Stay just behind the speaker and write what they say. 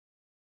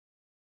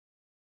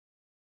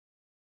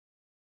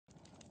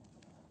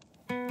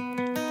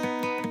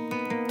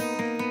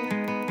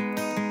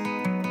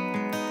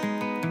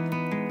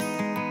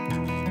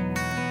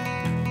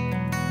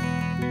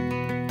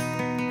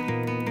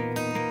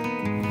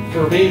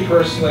for me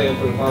personally and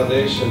for the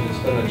foundation, it's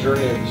been a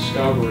journey of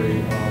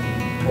discovery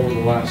over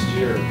the last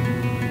year.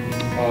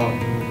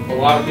 A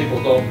lot of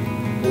people don't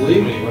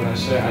believe me when I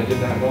say I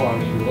did not know I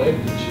was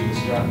related to Gene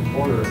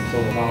Stratton-Porter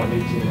until about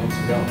 18 months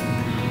ago.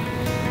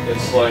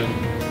 It's like,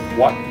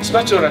 what?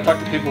 Especially when I talk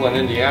to people in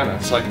Indiana,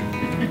 it's like,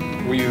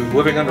 were you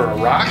living under a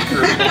rock?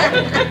 Or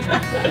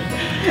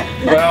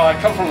well, I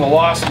come from the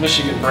Lost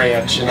Michigan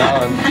branch, you know,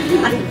 and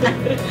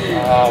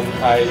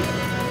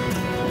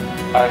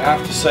I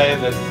have to say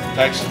that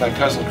thanks to my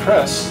cousin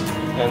Chris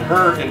and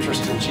her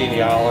interest in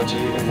genealogy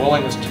and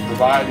willingness to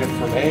provide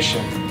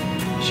information,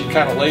 she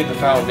kind of laid the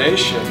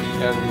foundation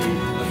and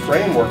the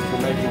framework for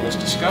making this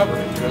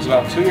discovery. It was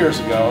about 2 years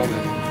ago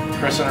that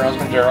Chris and her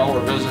husband Daryl were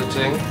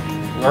visiting,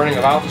 learning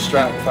about the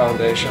Stratton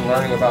Foundation,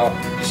 learning about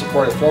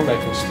supporting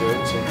filmmaking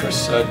students, and Chris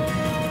said,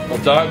 well,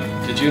 Doug,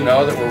 did you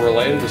know that we're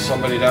related to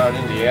somebody down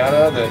in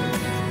Indiana that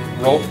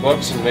wrote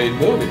books and made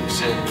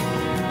movies? And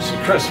I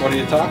said, Chris, what are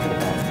you talking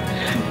about?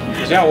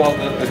 He goes, yeah, well,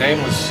 the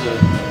name was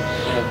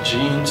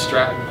Gene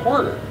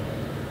Stratton-Porter.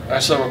 And I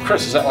said, well,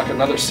 Chris, is that like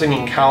another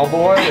singing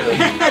cowboy?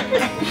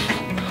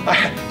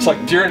 It's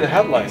like deer in the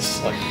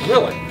headlights, like,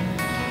 really?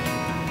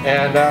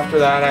 And after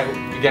that, I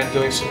began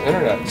doing some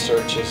internet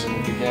searches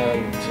and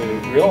began to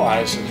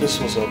realize that this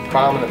was a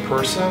prominent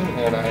person,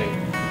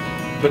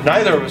 but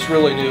neither of us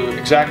really knew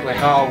exactly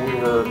how we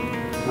were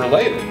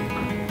related.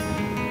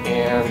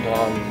 And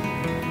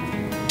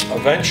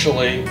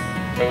eventually,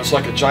 it was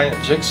like a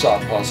giant jigsaw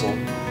puzzle.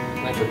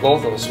 And for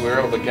both of us, we were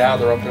able to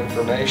gather up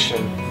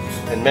information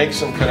and make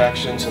some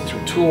connections, and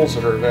through tools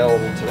that are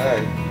available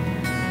today,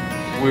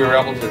 we were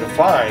able to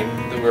define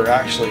that we were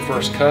actually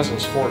first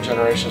cousins 4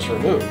 generations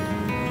removed.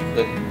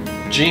 That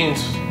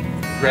Gene's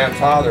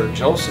grandfather,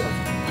 Joseph,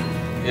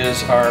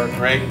 is our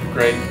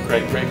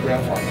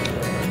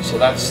great-great-great-great-grandfather. So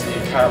that's the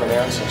common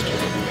ancestor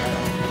that we have.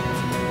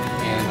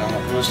 And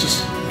it was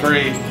just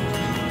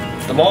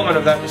the moment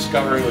of that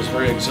discovery was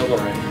very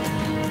exhilarating.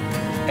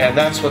 And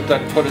that's what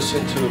then put us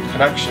into a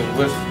connection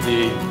with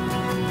the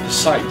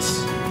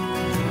sites.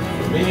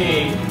 For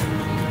me,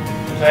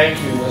 the thank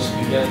you list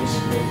begins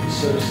with the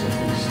citizens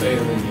of the state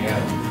of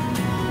Indiana.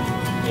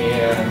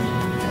 And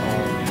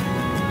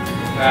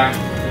the fact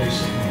that they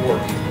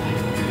support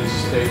these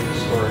state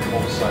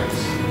historical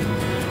sites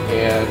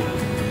and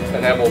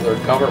enable their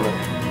government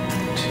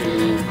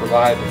to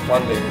provide the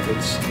funding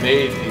that's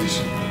made these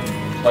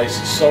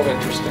places so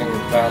interesting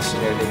and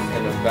fascinating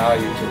and of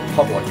value to the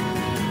public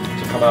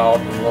to come out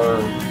and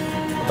learn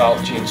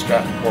about Gene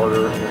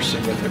Stratton-Porter and her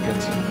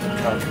significance and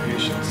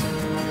contributions.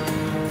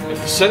 If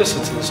the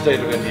citizens of the state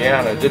of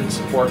Indiana didn't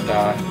support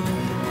that,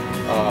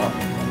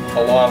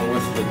 along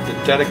with the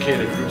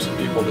dedicated groups of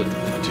people that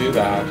do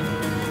that,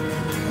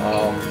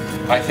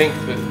 I think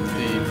that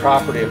the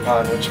property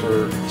upon which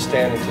we're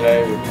standing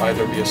today would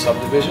either be a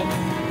subdivision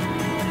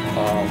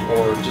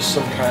or just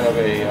some kind of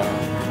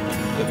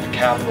that the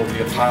cabin will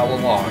be a pile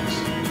of logs.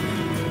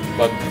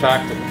 But the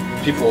fact that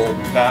people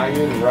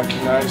value and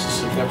recognize the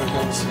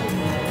significance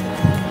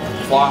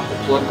and fought the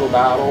political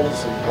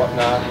battles and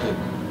whatnot that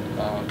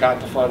got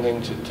the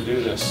funding to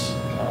do this,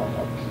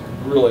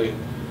 really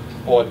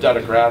owe a debt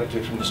of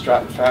gratitude from the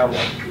Stratton family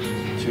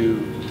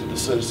to the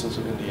citizens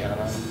of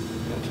Indiana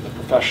and to the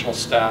professional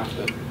staff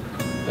that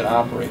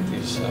operate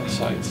these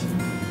sites.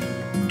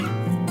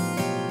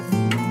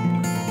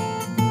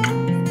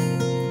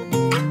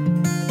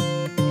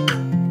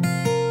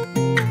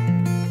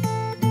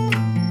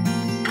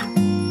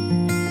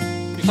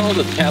 We call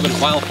the cabin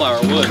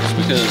Wildflower Woods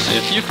because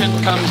if you can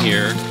come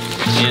here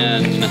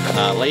in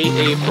late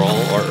April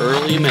or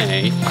early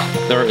May,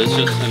 there is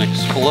just an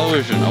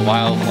explosion of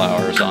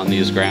wildflowers on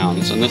these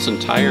grounds, and this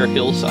entire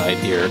hillside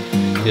here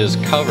is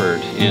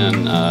covered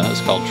in,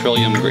 it's called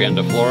Trillium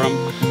grandiflorum,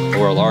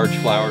 or large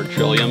flowered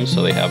trillium,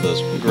 so they have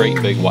those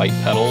great big white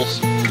petals,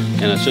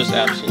 and it's just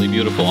absolutely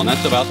beautiful. And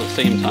that's about the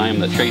same time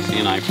that Tracy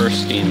and I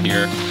first came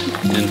here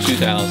in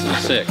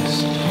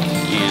 2006,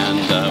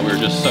 and we were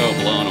just so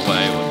blown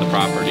away with the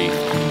property.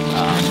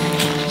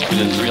 We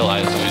didn't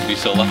realize that we'd be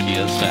so lucky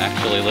as to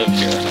actually live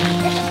here.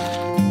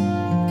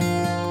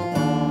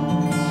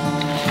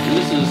 And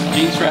this is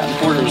Gene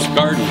Stratton-Porter's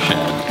garden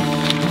shed.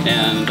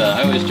 And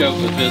I always joke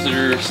with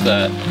visitors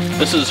that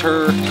this is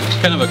her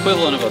kind of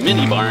equivalent of a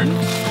mini barn.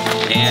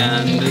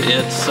 And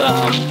it's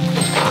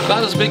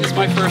about as big as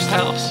my first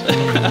house.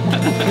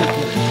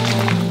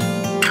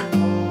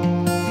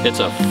 It's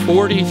a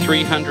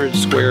 4,300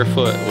 square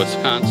foot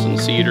Wisconsin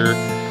cedar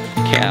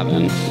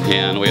cabin.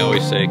 And we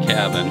always say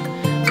cabin,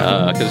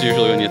 because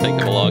usually when you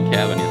think of a log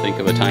cabin, you think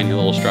of a tiny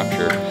little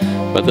structure.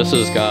 But this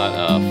has got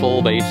a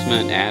full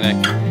basement, attic,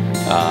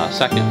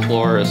 second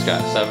floor has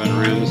got 7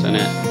 rooms in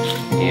it,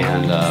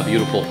 and a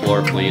beautiful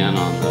floor plan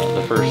on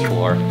the first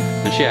floor.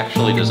 And she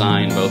actually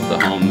designed both the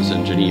homes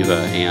in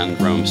Geneva and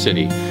Rome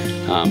City.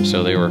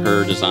 So they were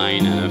her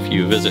design, and if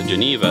you visit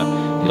Geneva,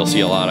 you'll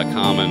see a lot of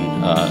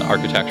common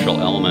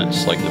architectural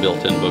elements like the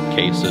built-in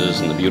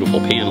bookcases and the beautiful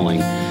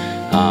paneling.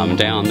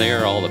 Down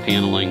there, all the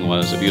paneling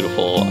was a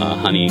beautiful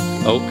honey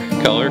oak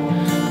color,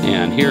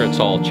 and here it's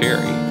all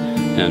cherry.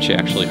 and she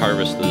actually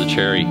harvested the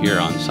cherry here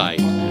on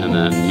site and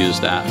then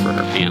used that for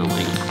her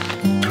paneling.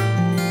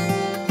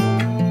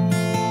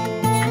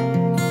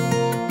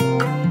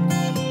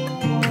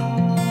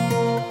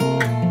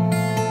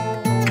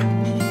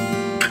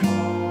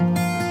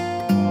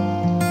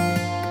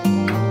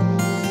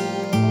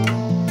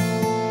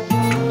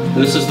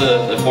 This is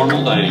the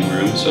formal dining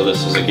room, so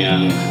this is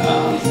again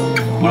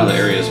one of the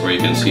areas where you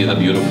can see the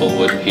beautiful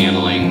wood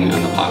paneling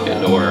and the pocket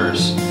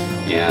doors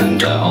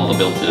and all the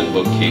built-in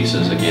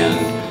bookcases again,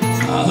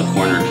 the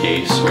corner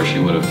case where she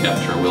would have kept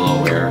her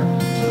willowware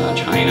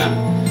china,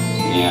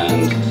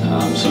 and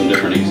some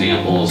different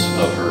examples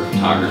of her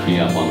photography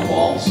up on the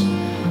walls.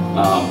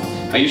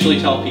 I usually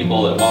tell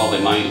people that while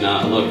they might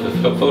not look,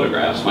 the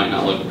photographs might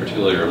not look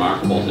particularly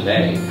remarkable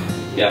today,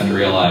 you have to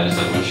realize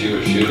that when she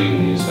was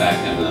shooting these back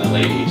in the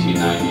late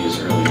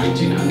 1890s, early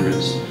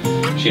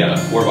 1900s, she had a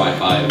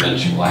 4x5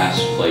 inch glass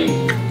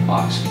plate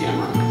box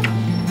camera.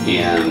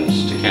 And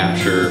to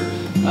capture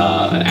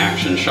an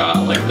action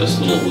shot like this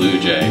little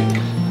blue jay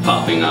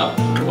popping up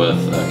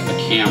with a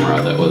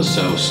camera that was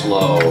so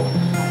slow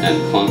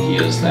and clunky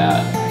as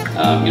that,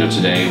 you know,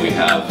 today we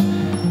have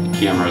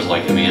cameras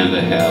like Amanda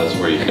has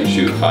where you can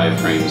shoot 5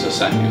 frames a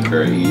second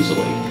very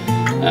easily.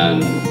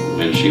 And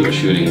when she was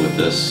shooting with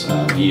this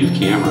Eve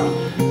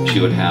camera, she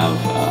would have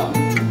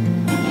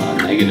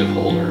a negative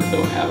holder that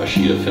would have a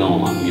sheet of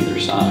film on either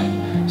side.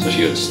 So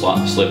she would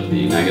slip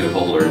the negative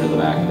holder into the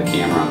back of the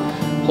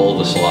camera, pull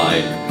the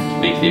slide,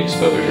 make the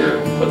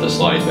exposure, put the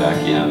slide back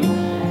in,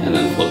 and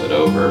then flip it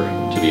over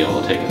to be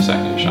able to take a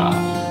second shot.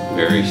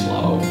 Very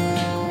slow.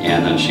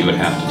 And then she would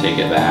have to take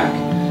it back,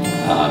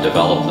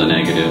 develop the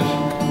negative,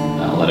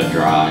 let it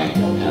dry,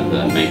 and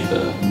then make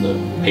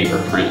the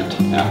paper print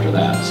after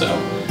that. So,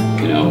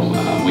 you know,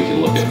 we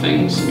can look at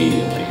things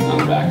immediately on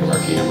the back of our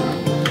camera.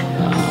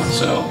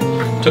 So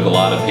it took a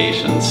lot of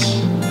patience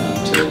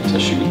to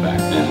shoot back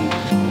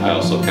then. I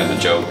also kind of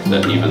joke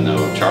that even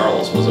though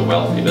Charles was a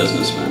wealthy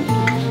businessman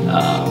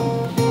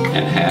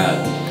and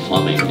had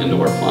plumbing,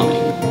 indoor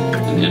plumbing,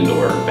 an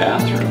indoor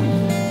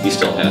bathroom, he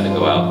still had to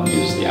go out and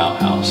use the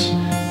outhouse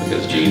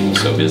because Jean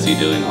was so busy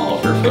doing all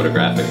of her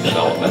photographic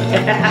development in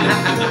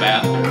the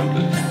bathroom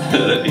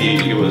that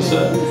he was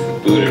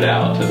booted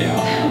out to the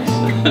outhouse.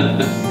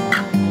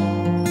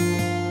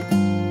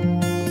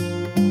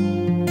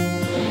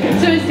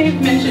 So as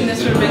Dave mentioned,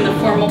 this would have been the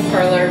formal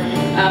parlor.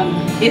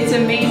 It's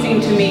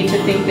amazing to me to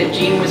think that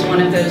Jean was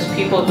one of those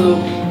people who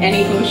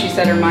anything she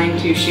set her mind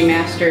to, she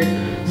mastered.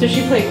 So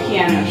she played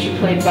piano, she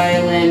played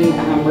violin,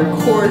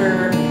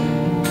 recorder,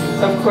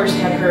 of course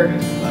had her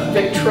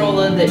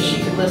Victrola that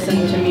she could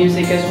listen to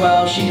music as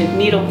well. She did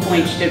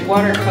needlepoint, she did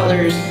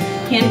watercolors,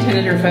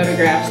 hand-tinted her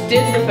photographs,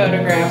 did the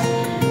photographs,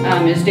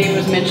 as Dave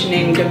was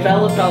mentioning,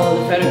 developed all of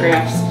the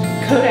photographs.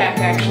 Kodak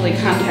actually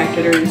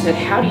contacted her and said,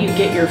 how do you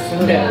get your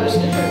photos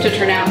to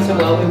turn out so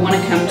well? We want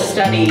to come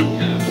study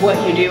what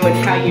you do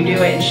and how you do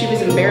it. And she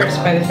was embarrassed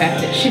by the fact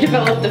that she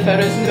developed the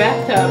photos in the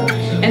bathtub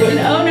and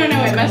said, oh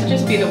no, it must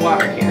just be the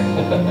water here,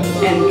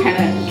 and kind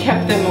of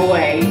kept them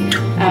away.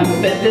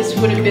 But this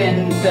would have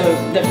been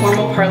the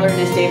formal parlor, and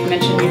as Dave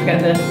mentioned, we've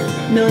got the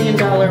 $1 million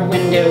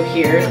window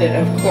here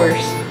that, of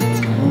course,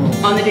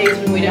 on the days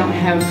when we don't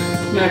have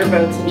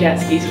motorboats and jet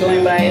skis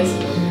going by, is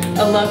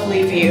a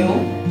lovely view.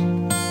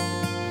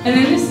 And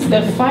then this is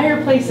the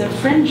fireplace of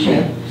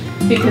friendship,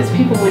 because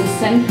people would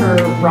send her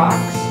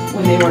rocks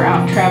when they were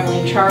out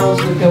traveling.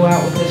 Charles would go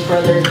out with his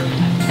brother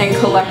and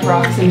collect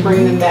rocks and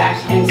bring them back,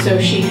 and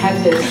so she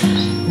had this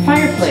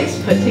fireplace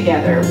put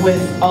together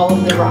with all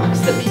of the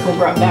rocks that people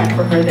brought back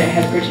for her that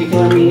had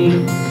particular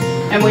meaning.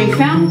 And we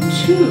found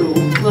 2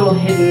 little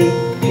hidden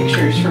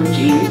pictures from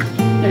Jean.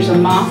 There's a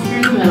moth here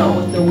in the middle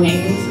with the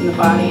wings and the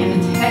body and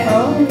its head.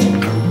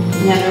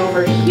 And then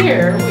over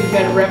here, we've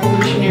got a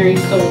Revolutionary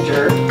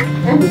soldier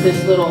with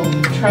this little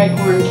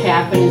tricorn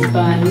cap and his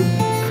bun,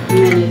 and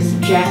then his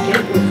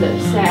jacket with the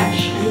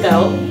sash and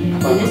belt,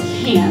 and his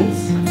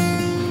pants.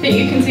 But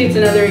you can see it's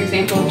another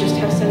example of just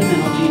how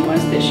sentimental Jean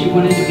was, that she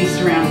wanted to be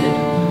surrounded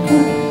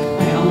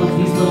by all of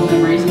these little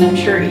memories, and I'm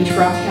sure each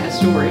rock had a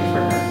story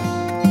for her.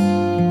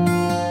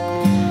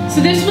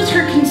 So this was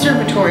her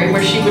conservatory,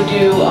 where she would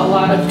do a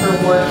lot of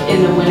her work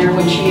in the winter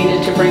when she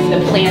needed to bring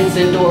the plants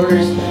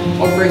indoors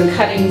or bring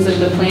cuttings of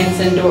the plants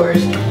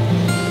indoors.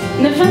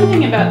 And the fun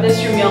thing about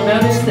this room, you'll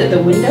notice that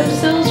the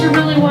windowsills are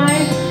really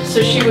wide.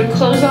 So she would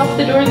close off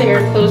the door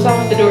there, close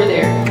off the door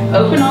there,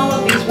 open all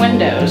of these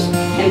windows,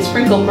 and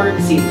sprinkle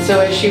bird seed. So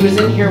as she was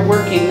in here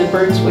working, the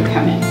birds would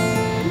come in,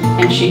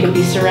 and she could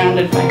be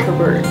surrounded by her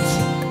birds.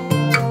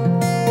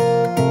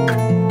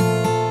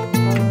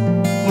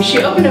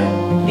 She opened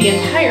up the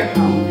entire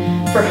home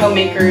for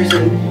homemakers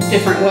and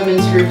different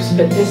women's groups,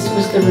 but this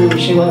was the room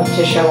she loved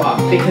to show off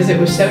because it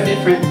was so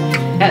different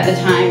at the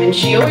time. And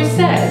she always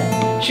said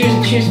she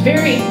was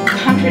very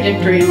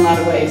contradictory in a lot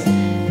of ways.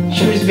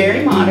 She was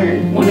very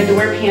modern, wanted to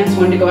wear pants,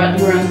 wanted to go out and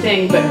do her own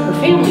thing, but her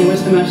family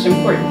was the most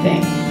important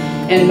thing.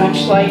 And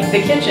much like the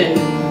kitchen,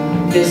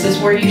 this is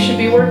where you should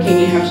be working.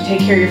 You have to take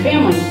care of your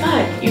family,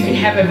 but you can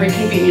have every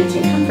convenience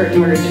and comfort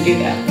in order to do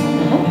that.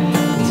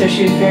 So so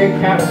she was very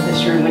proud of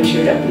this room when she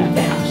would open up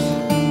the house.